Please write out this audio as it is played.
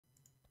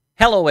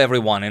Hello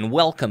everyone and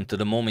welcome to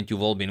the moment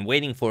you've all been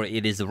waiting for.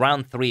 It is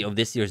round 3 of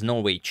this year's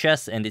Norway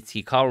Chess and it's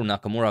Hikaru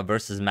Nakamura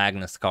versus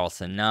Magnus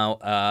Carlsen. Now,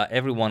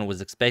 everyone was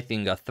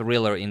expecting a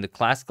thriller in the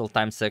classical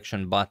time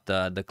section, but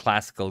the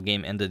classical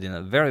game ended in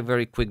a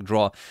very quick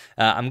draw.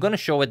 I'm going to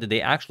show it that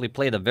they actually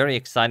played a very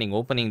exciting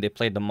opening. They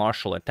played the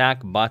martial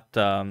attack, but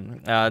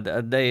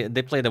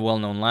they played a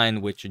well-known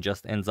line which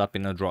just ends up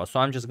in a draw.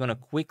 So I'm just going to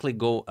quickly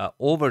go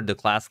over the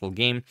classical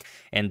game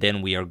and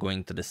then we are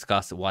going to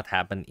discuss what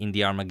happened in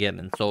the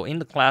Armageddon. So in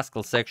the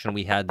classical section,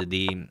 we had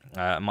the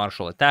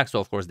martial attack.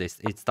 So, of course,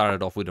 it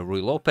started off with a Rui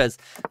Lopez,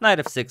 knight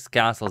f6,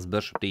 castles,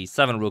 bishop to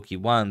e7, rook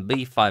e1,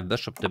 b5,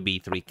 bishop to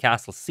b3,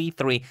 castle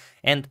c3,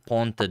 and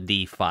pawn to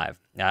d5.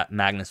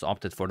 Magnus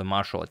opted for the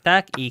martial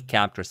attack, e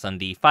captures on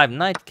d5,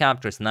 knight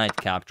captures, knight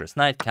captures,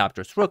 knight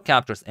captures, rook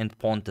captures, and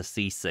pawn to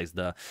c6,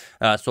 the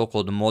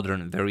so-called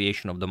modern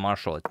variation of the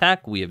martial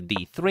attack. We have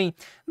d3,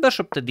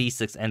 bishop to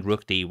d6, and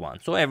rook to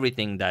e1. So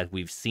everything that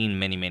we've seen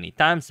many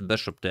times.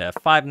 Bishop to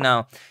f5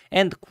 now,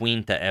 and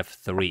queen to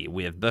f3.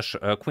 We have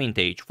queen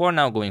to h4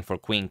 now, going for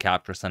queen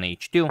captures on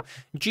h2,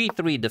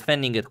 g3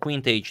 defending it,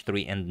 queen to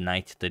h3, and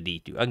knight to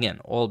d2.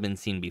 Again, all been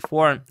seen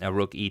before.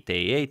 Rook e to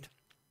a8.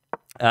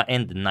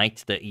 And knight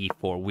to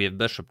e4. We have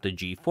bishop to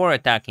g4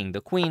 attacking the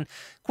queen,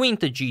 queen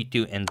to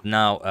g2, and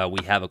now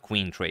we have a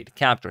queen trade.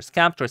 Captures,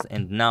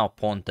 and now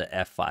pawn to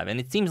f5. And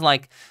it seems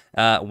like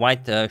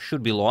white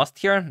should be lost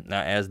here,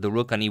 as the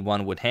rook on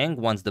e1 would hang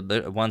once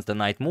the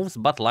knight moves,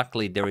 but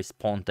luckily there is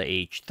pawn to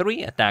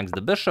h3, attacks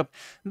the bishop,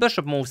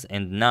 bishop moves,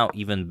 and now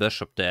even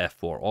bishop to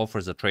f4,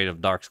 offers a trade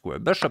of dark square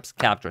bishops,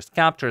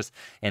 captures,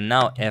 and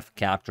now f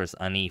captures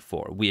on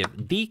e4. We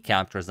have d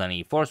captures on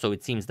e4, so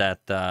it seems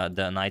that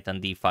the knight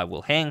on d5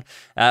 will hang,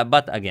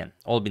 but again,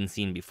 all been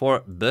seen before.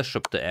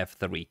 Bishop to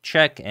f3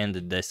 check, and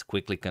this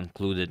quickly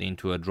concluded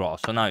into a draw.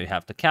 So now you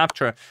have to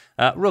capture,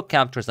 rook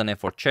captures on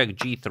f4 check,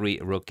 g3,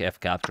 rook f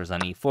captures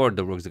on e4,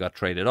 the rooks got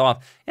traded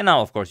off, and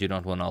now of course you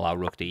don't want to allow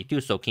rook to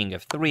e2, so king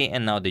f3,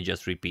 and now they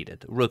just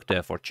repeated. Rook to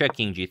f4 check,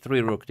 king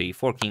g3, rook to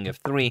e4, king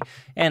f3,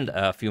 and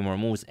a few more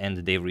moves,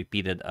 and they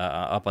repeated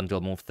up until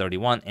move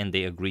 31, and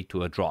they agreed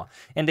to a draw.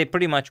 And they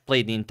pretty much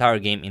played the entire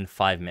game in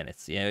 5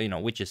 minutes, you know,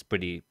 which is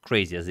pretty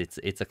crazy as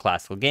it's a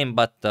classical game,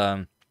 but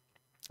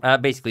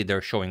basically,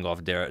 they're showing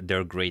off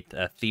their great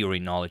theory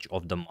knowledge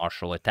of the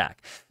martial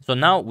attack. So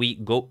now we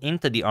go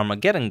into the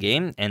Armageddon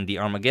game, and the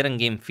Armageddon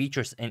game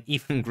features an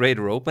even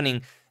greater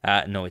opening.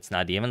 No, it's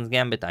not the Evans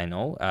Gambit, I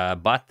know,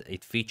 but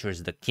it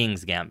features the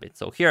King's Gambit.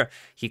 So here,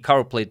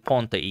 Hikaru played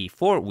pawn to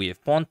e4, we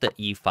have pawn to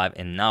e5,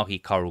 and now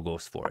Hikaru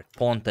goes for it.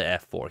 Pawn to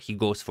f4, he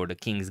goes for the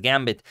King's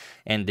Gambit,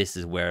 and this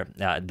is where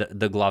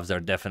the gloves are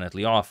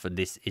definitely off.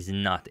 This is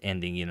not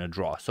ending in a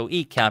draw. So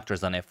e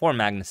captures on f4,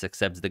 Magnus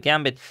accepts the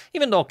Gambit,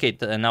 even though, okay,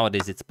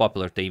 nowadays it's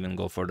popular to even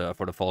go for the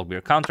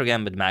Folkbeer counter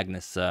Gambit.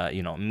 Magnus,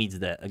 you know, meets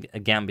the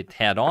Gambit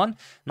head on.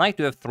 Knight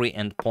to f3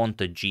 and pawn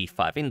to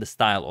g5, in the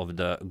style of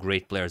the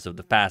great players of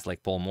the past,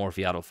 like Paul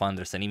Morphy, Adolf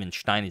Andersen, even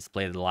Steinitz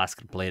played it,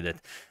 Lasker played it.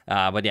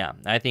 But yeah,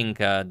 I think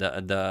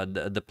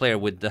the player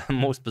with the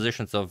most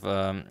positions of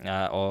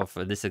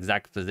this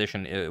exact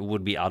position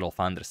would be Adolf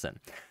Andersen.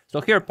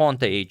 So here pawn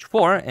to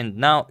h4, and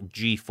now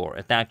g4,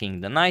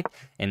 attacking the knight,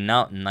 and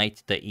now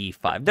knight to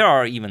e5. There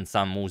are even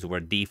some moves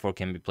where d4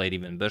 can be played,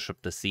 even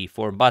bishop to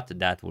c4, but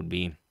that would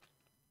be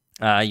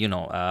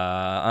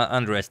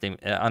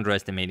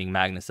underestimating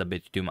Magnus a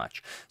bit too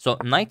much. So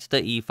knight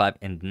to e5,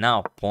 and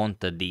now pawn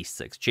to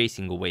d6,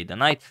 chasing away the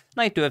knight.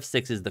 Knight to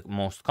f6 is the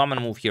most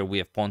common move here. We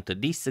have pawn to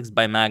d6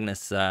 by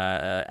Magnus,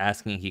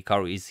 asking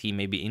Hikaru, is he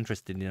maybe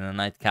interested in a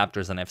knight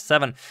captures on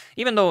f7?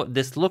 Even though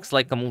this looks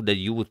like a move that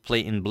you would play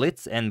in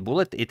Blitz and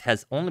Bullet, it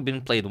has only been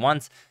played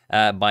once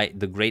by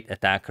the great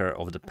attacker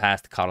of the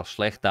past, Karl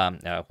Schlechter,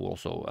 who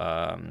also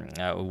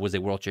was a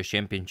World Chess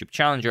Championship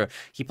challenger.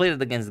 He played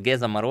it against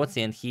Geza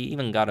Marozzi, and he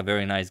even got a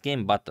very nice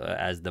game, but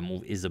as the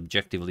move is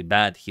objectively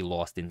bad, he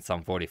lost in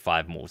some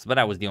 45 moves. But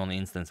that was the only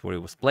instance where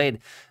it was played.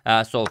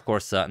 So of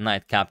course,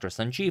 knight captures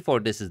on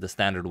g4. This is the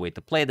standard way to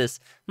play this.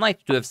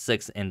 Knight to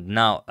f6, and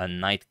now a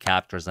knight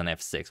captures on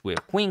f6. We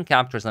have queen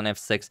captures on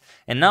f6,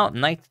 and now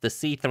knight to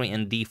c3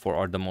 and d4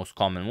 are the most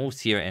common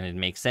moves here, and it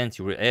makes sense.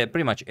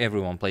 Pretty much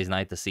everyone plays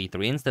knight to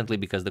c3 instantly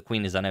because the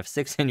queen is on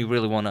f6, and you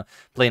really want to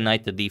play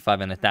knight to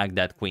d5 and attack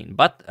that queen.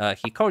 But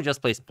Hikaru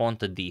just plays pawn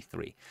to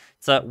d3.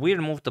 It's a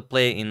weird move to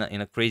play in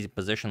a crazy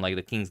position like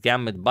the King's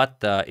Gambit, but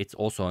it's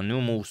also a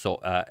new move. So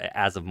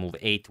as of move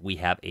 8, we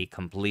have a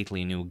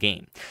completely new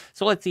game.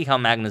 So let's see how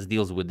Magnus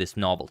deals with this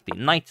novelty.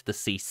 Knight to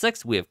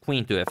c6, we have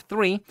queen to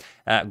f3,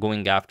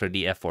 going after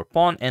the f4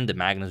 pawn, and the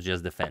Magnus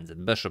just defends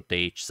it. Bishop to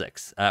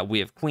h6. We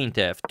have queen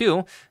to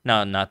f2,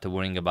 now not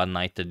worrying about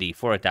knight to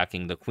d4,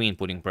 attacking the queen,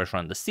 putting pressure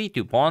on the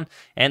c2 pawn,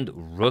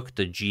 and rook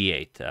to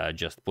g8,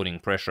 just putting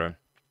pressure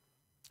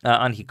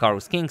On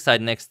Hikaru's king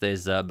side, next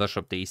is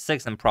bishop to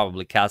e6 and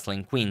probably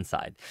castling queen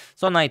side.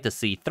 So knight to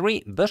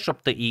c3,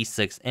 bishop to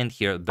e6, and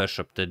here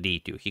bishop to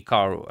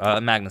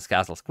d2. Magnus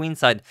castles queen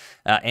side,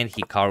 and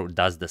Hikaru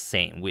does the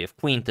same. We have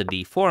queen to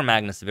d4.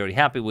 Magnus very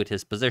happy with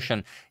his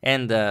position,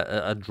 and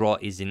a draw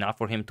is enough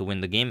for him to win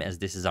the game, as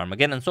this is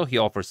Armageddon. So he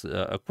offers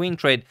a queen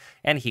trade,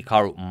 and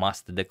Hikaru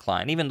must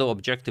decline. Even though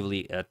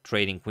objectively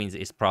trading queens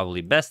is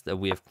probably best,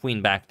 we have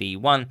queen back to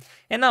e1,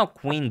 and now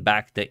queen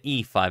back to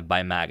e5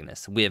 by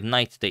Magnus. We have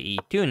knight to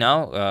e2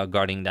 now,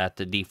 guarding that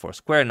d4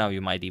 square. Now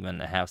you might even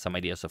have some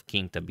ideas of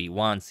king to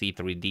b1,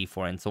 c3,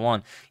 d4, and so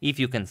on, if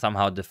you can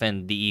somehow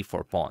defend the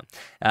e4 pawn.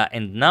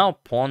 And now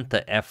pawn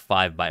to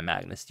f5 by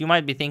Magnus. You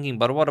might be thinking,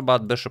 but what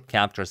about bishop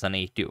captures on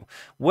a2?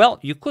 Well,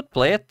 you could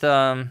play it,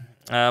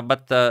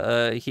 but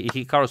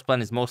Hikaru's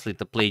plan is mostly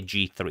to play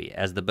g3,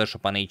 as the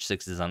bishop on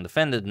h6 is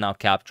undefended, now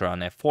capture on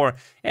f4,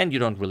 and you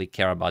don't really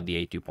care about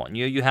the a2 pawn.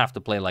 You have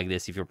to play like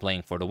this if you're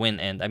playing for the win,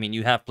 and I mean,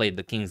 you have played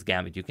the king's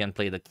gambit. You can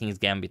play the king's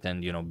gambit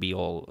and, you know, be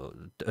all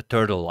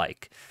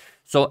turtle-like.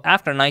 So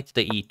after knight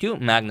to e2,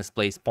 Magnus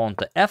plays pawn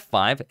to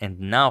f5, and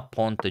now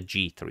pawn to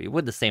g3.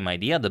 With the same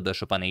idea, the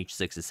bishop on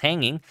h6 is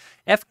hanging,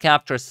 f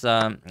captures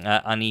on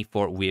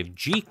e4, we have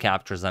g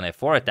captures on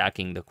f4,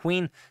 attacking the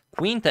queen,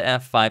 queen to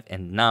f5,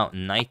 and now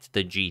knight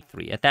to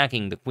g3,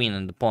 attacking the queen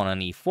and the pawn on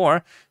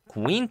e4,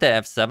 queen to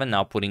f7,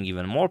 now putting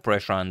even more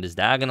pressure on this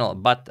diagonal,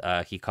 but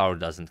Hikaru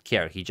doesn't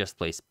care. He just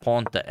plays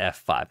pawn to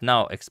f5,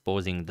 now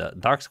exposing the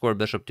dark square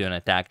bishop to an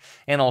attack,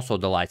 and also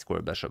the light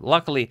square bishop.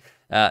 Luckily,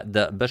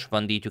 the bishop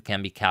on d2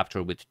 can be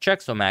captured with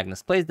check, so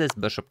Magnus plays this,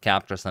 bishop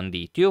captures on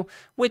d2,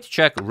 with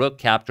check, rook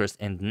captures,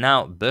 and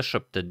now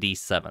bishop to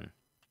d7.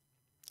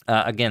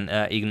 Again,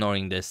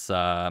 ignoring this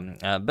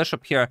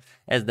bishop here,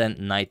 as then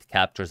knight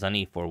captures on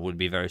e4 would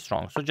be very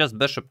strong. So just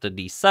bishop to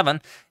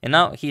d7, and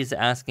now he's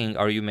asking,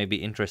 are you maybe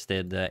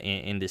interested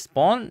in this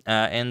pawn?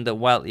 And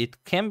while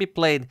it can be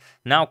played,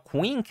 now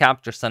queen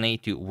captures on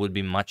a2 would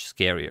be much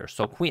scarier.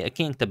 So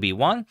king to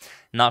b1,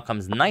 now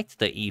comes knight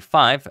to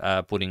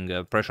e5,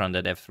 putting pressure on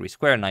that f3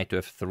 square. Knight to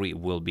f3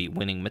 will be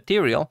winning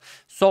material.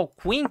 So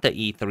queen to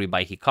e3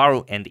 by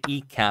Hikaru, and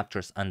e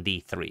captures on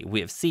d3. We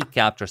have c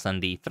captures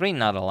on d3,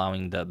 not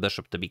allowing the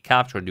bishop to be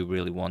captured. You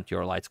really want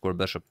your light square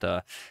bishop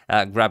to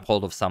grab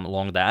hold of some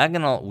long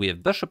diagonal. We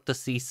have bishop to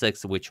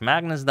c6, which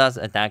Magnus does,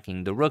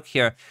 attacking the rook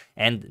here,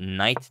 and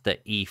knight to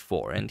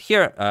e4. And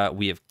here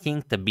we have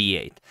king to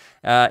b8.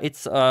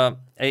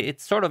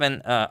 It's sort of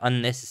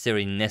an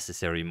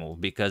necessary move,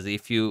 because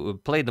if you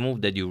play the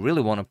move that you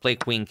really want to play,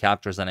 queen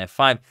captures on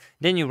f5,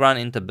 then you run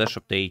into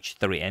bishop to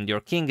h3, and your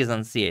king is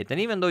on c8. And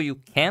even though you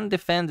can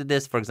defend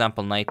this, for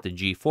example, knight to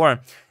g4,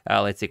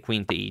 let's say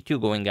queen to e2,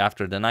 going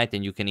after the knight,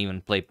 and you can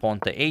even play pawn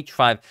to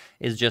h5,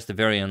 is just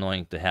very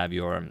annoying to have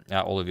your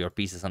all of your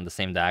pieces on the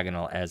same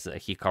diagonal as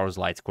Hikaru's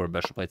light square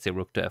bishop, let's say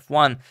rook to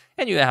f1,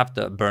 and you have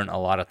to burn a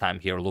lot of time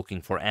here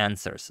looking for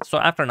answers. So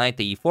after knight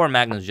to e4,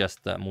 Magnus just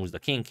moves the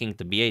king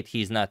to b8.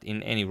 He's not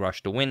in any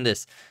rush to win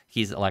this.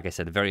 He's, like I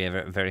said,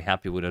 very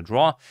happy with a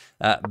draw.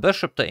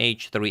 Bishop to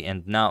h3,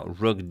 and now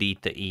rook d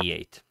to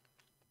e8.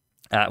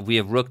 We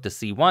have rook to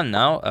c1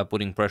 now,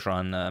 putting pressure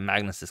on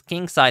Magnus's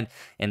king side,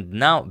 and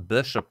now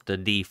bishop to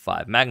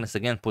d5. Magnus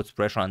again puts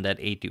pressure on that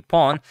a2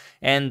 pawn,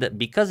 and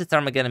because it's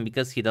Armageddon,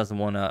 because he doesn't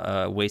want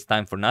to waste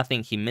time for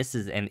nothing, he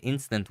misses an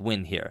instant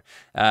win here.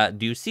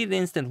 Do you see the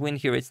instant win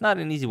here? It's not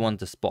an easy one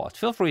to spot.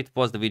 Feel free to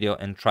pause the video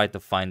and try to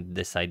find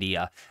this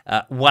idea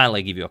while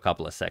I give you a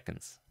couple of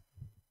seconds.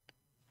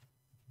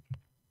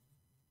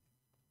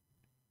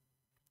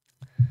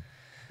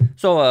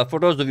 So for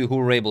those of you who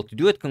were able to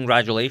do it,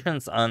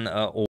 congratulations on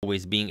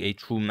always being a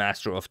true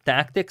master of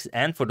tactics.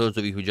 And for those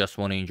of you who just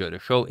want to enjoy the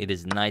show, it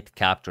is knight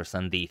captures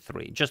on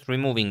d3, just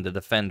removing the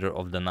defender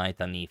of the knight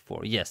on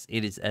e4. Yes,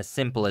 it is as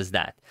simple as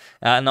that.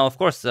 Now, of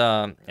course,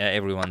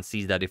 everyone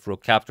sees that if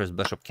rook captures,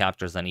 bishop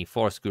captures on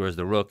e4, skewers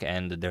the rook,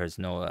 and there's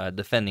no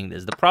defending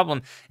this. The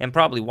problem, and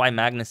probably why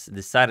Magnus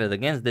decided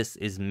against this,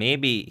 is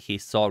maybe he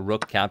saw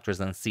rook captures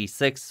on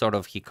c6, sort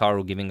of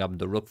Hikaru giving up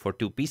the rook for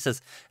 2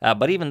 pieces,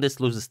 but even this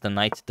loses the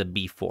knight to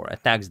b4,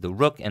 attacks the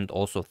rook, and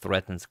also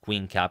threatens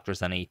queen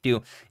captures on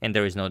a2, and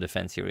there is no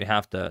defense here. You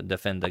have to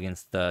defend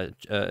against the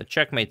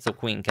checkmate, so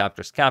queen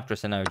captures,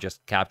 and now you're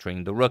just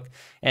capturing the rook,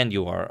 and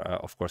you are,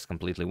 of course,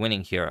 completely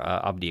winning here.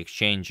 Up the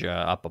exchange,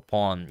 up a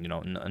pawn, you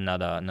know,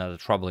 not a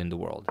trouble in the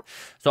world.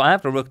 So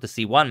after rook to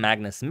c1,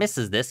 Magnus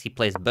misses this. He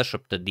plays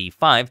bishop to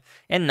d5,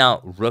 and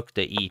now rook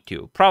to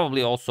e2.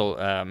 Probably also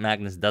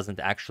Magnus doesn't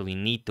actually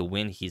need to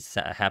win. He's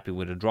happy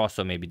with a draw,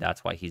 so maybe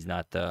that's why he's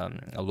not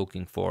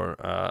looking for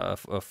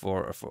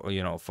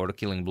the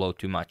killing blow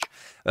too much.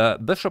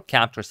 Bishop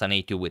captures on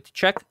a2 with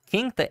check,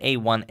 king to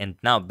a1, and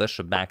now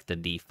bishop back to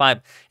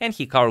d5, and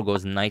Hikaru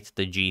goes knight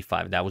to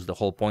g5. That was the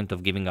whole point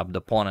of giving up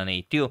the pawn on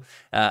a2,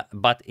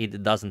 but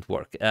it doesn't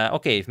work.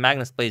 Okay, if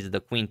Magnus plays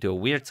the queen to a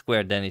weird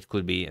square, then it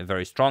could be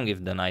very strong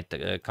if the knight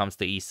comes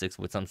to e6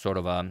 with some sort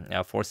of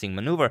a forcing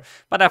maneuver,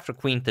 but after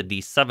queen to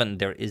d7,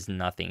 there is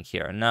nothing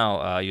here.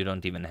 Now you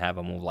don't even have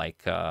a move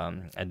like a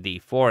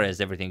d4,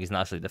 as everything is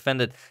nicely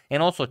defended,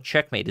 and also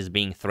checkmate is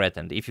being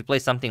threatened. And if you play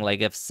something like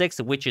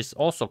f6, which is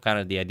also kind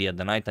of the idea,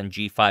 the knight on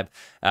g5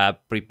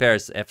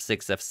 prepares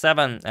f6,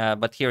 f7,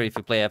 but here if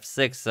you play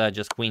f6,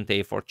 just queen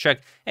to a4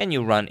 check, and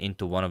you run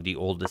into one of the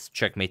oldest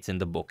checkmates in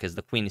the book. As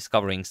the queen is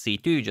covering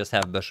c2, you just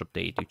have bishop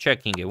to a2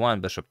 check, king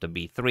a1, bishop to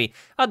b3,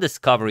 a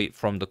discovery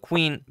from the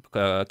queen,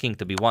 king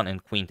to b1,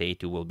 and queen to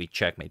a2 will be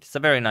checkmate. It's a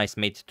very nice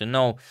mate to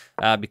know,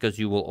 because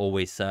you will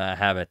always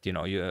have it, you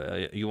know,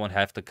 you won't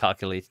have to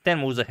calculate 10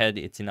 moves ahead,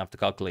 it's enough to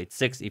calculate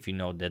 6 if you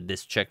know that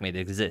this checkmate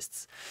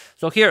exists.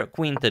 So here,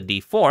 queen to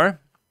d4,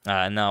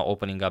 now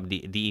opening up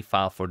the e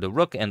file for the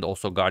rook and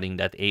also guarding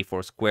that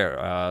a4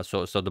 square,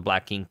 so the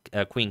black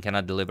queen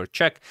cannot deliver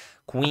check.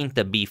 Queen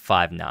to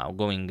b5 now,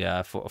 going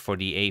for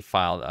the a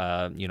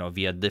file, you know,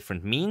 via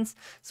different means.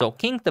 So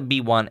king to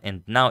b1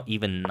 and now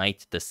even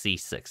knight to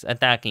c6,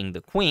 attacking the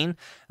queen.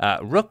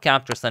 Rook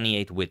captures on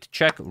e8 with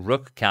check,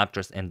 rook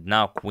captures, and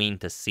now queen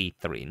to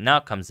c3. Now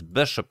comes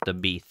bishop to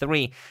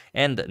b3,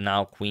 and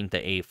now queen to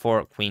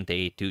a4, queen to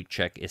a2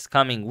 check is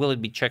coming. Will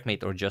it be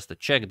checkmate or just a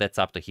check? That's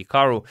up to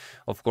Hikaru.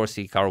 Of course,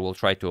 Hikaru will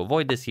try to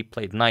avoid this. He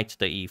played knight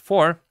to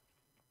e4.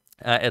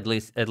 At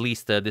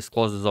least this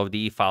closes off the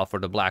e file for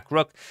the black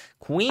rook.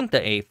 Queen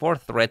to a4,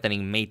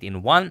 threatening mate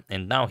in 1,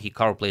 and now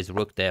Hikaru plays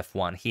rook to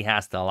f1. He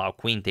has to allow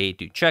queen to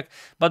a2 check,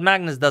 but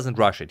Magnus doesn't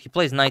rush it. He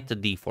plays knight to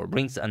d4,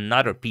 brings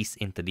another piece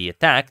into the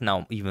attack.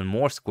 Now even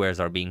more squares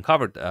are being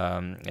covered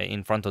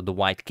in front of the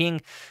white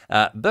king.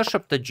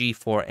 Bishop to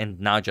g4,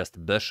 and now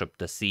just bishop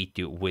to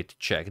c2 with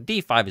check.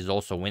 d5 is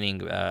also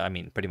winning. I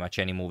mean, pretty much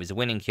any move is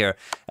winning here.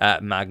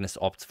 Magnus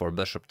opts for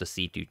bishop to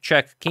c2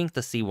 check, king to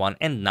c1,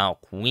 and now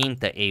queen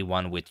to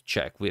a1 with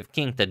check. We have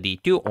king to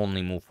d2,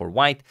 only move for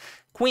white.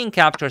 Queen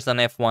captures on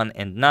f1,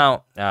 and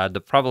now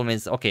the problem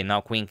is, okay, now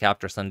queen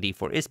captures on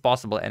d4 is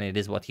possible, and it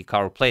is what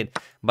Hikaru played,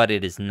 but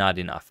it is not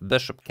enough.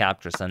 Bishop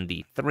captures on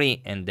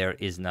d3, and there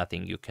is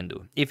nothing you can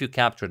do. If you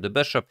capture the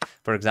bishop,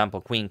 for example,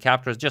 queen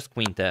captures, just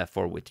queen to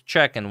f4 with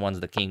check, and once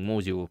the king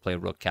moves, you will play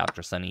rook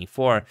captures on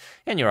e4,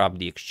 and you're up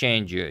the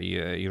exchange,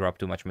 you're up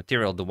too much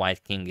material, the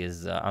white king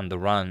is on the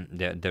run,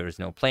 there is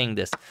no playing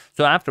this.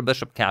 So after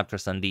bishop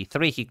captures on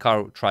d3,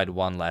 Hikaru tried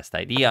one last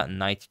idea,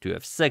 knight to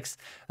f6,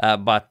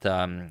 but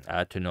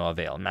to no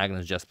avail.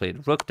 Magnus just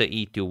played rook to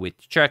e2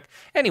 with check,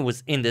 and he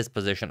was in this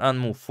position on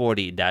move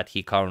 40 that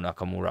Hikaru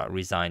Nakamura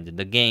resigned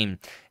the game,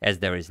 as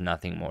there is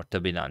nothing more to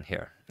be done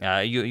here.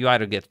 You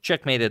either get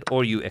checkmated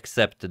or you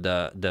accept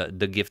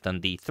the gift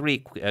on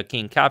d3.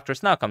 King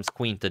captures. Now comes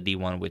queen to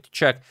d1 with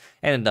check,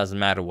 and it doesn't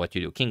matter what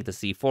you do. King to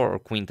c4 or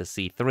queen to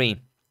c3.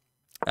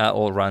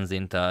 All runs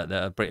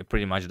into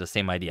pretty much the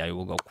same idea. You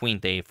will go queen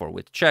to a4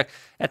 with check,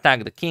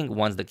 attack the king.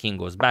 Once the king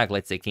goes back,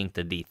 let's say king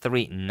to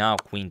d3, now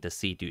queen to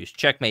c2 is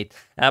checkmate,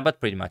 but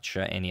pretty much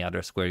any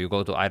other square you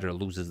go to either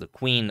loses the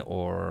queen,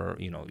 or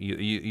you know,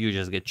 you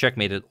just get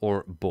checkmated,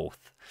 or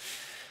both.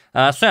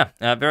 So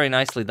yeah, very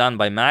nicely done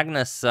by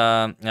Magnus.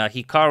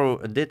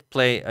 Hikaru did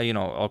play, you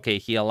know, okay,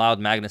 he allowed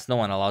Magnus, no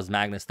one allows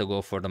Magnus to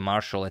go for the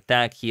martial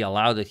attack. He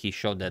allowed it, he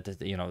showed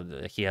that, you know,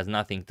 he has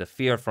nothing to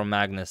fear from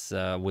Magnus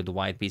with the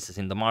white pieces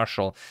in the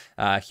martial.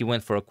 He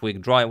went for a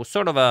quick draw. It was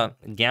sort of a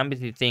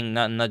Gambit thing,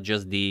 not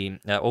just the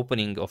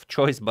opening of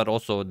choice, but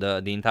also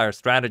the entire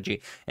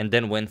strategy, and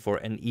then went for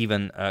an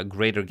even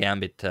greater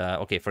Gambit.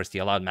 Okay, first he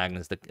allowed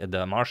Magnus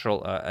the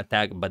martial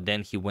attack, but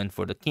then he went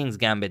for the King's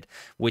Gambit,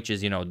 which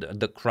is, you know,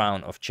 the crown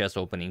of chess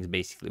openings,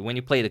 basically. When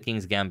you play the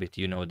King's Gambit,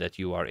 you know that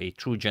you are a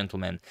true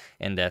gentleman,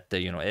 and that,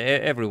 you know,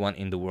 everyone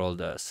in the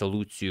world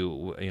salutes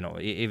you. You know,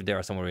 if they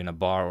are somewhere in a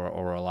bar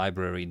or a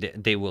library,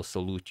 they will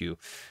salute you,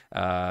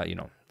 you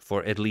know,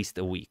 for at least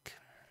a week.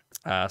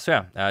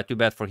 So yeah, too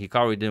bad for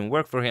Hikaru, it didn't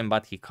work for him,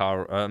 but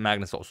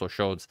Magnus also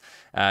shows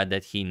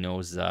that he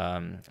knows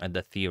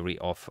the theory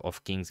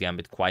of King's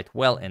Gambit quite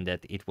well, and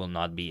that it will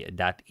not be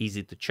that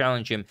easy to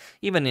challenge him,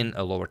 even in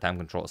a lower time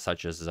control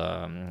such as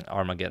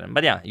Armageddon.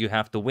 But yeah, you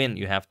have to win,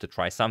 you have to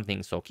try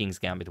something, so King's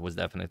Gambit was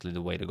definitely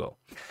the way to go.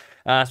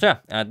 So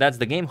yeah, that's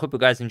the game. Hope you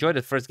guys enjoyed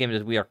it. First game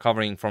that we are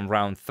covering from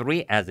round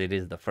 3, as it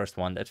is the first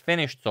one that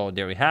finished. So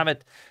there you have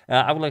it.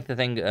 I would like to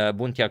thank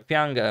Buntiak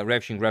Pyang,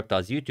 Revshing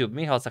Reptiles YouTube,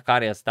 Michal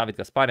Sakarias, David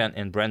Gasparian,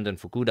 and Brandon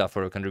Fukuda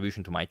for your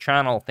contribution to my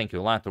channel. Thank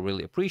you a lot. I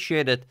really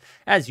appreciate it.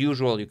 As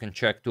usual, you can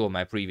check 2 of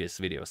my previous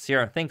videos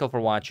here. Thank you for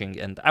watching,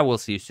 and I will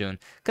see you soon,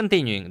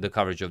 continuing the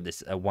coverage of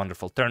this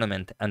wonderful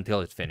tournament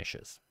until it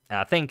finishes.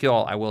 Thank you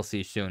all. I will see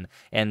you soon,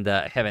 and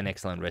have an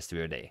excellent rest of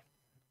your day.